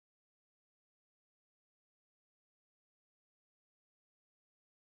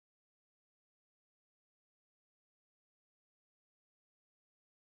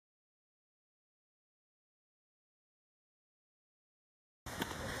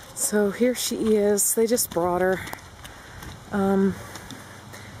So here she is. They just brought her. Her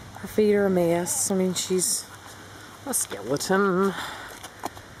feet are a mess. I mean, she's a skeleton.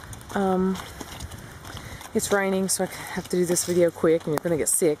 It's raining, so I have to do this video quick, and you're going to get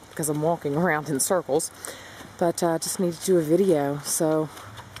sick because I'm walking around in circles. But I just need to do a video, so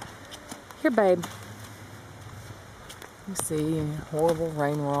here, babe. You see, horrible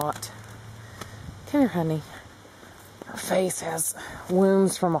rain rot. Come here, honey. Her face has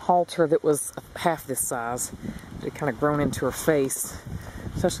wounds from a halter that was half this size. It had kind of grown into her face,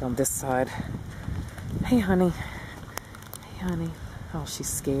 especially on this side. Hey, honey. Hey, honey. Oh, she's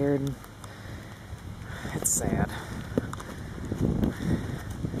scared. It's sad.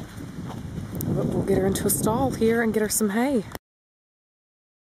 But we'll get her into a stall here and get her some hay.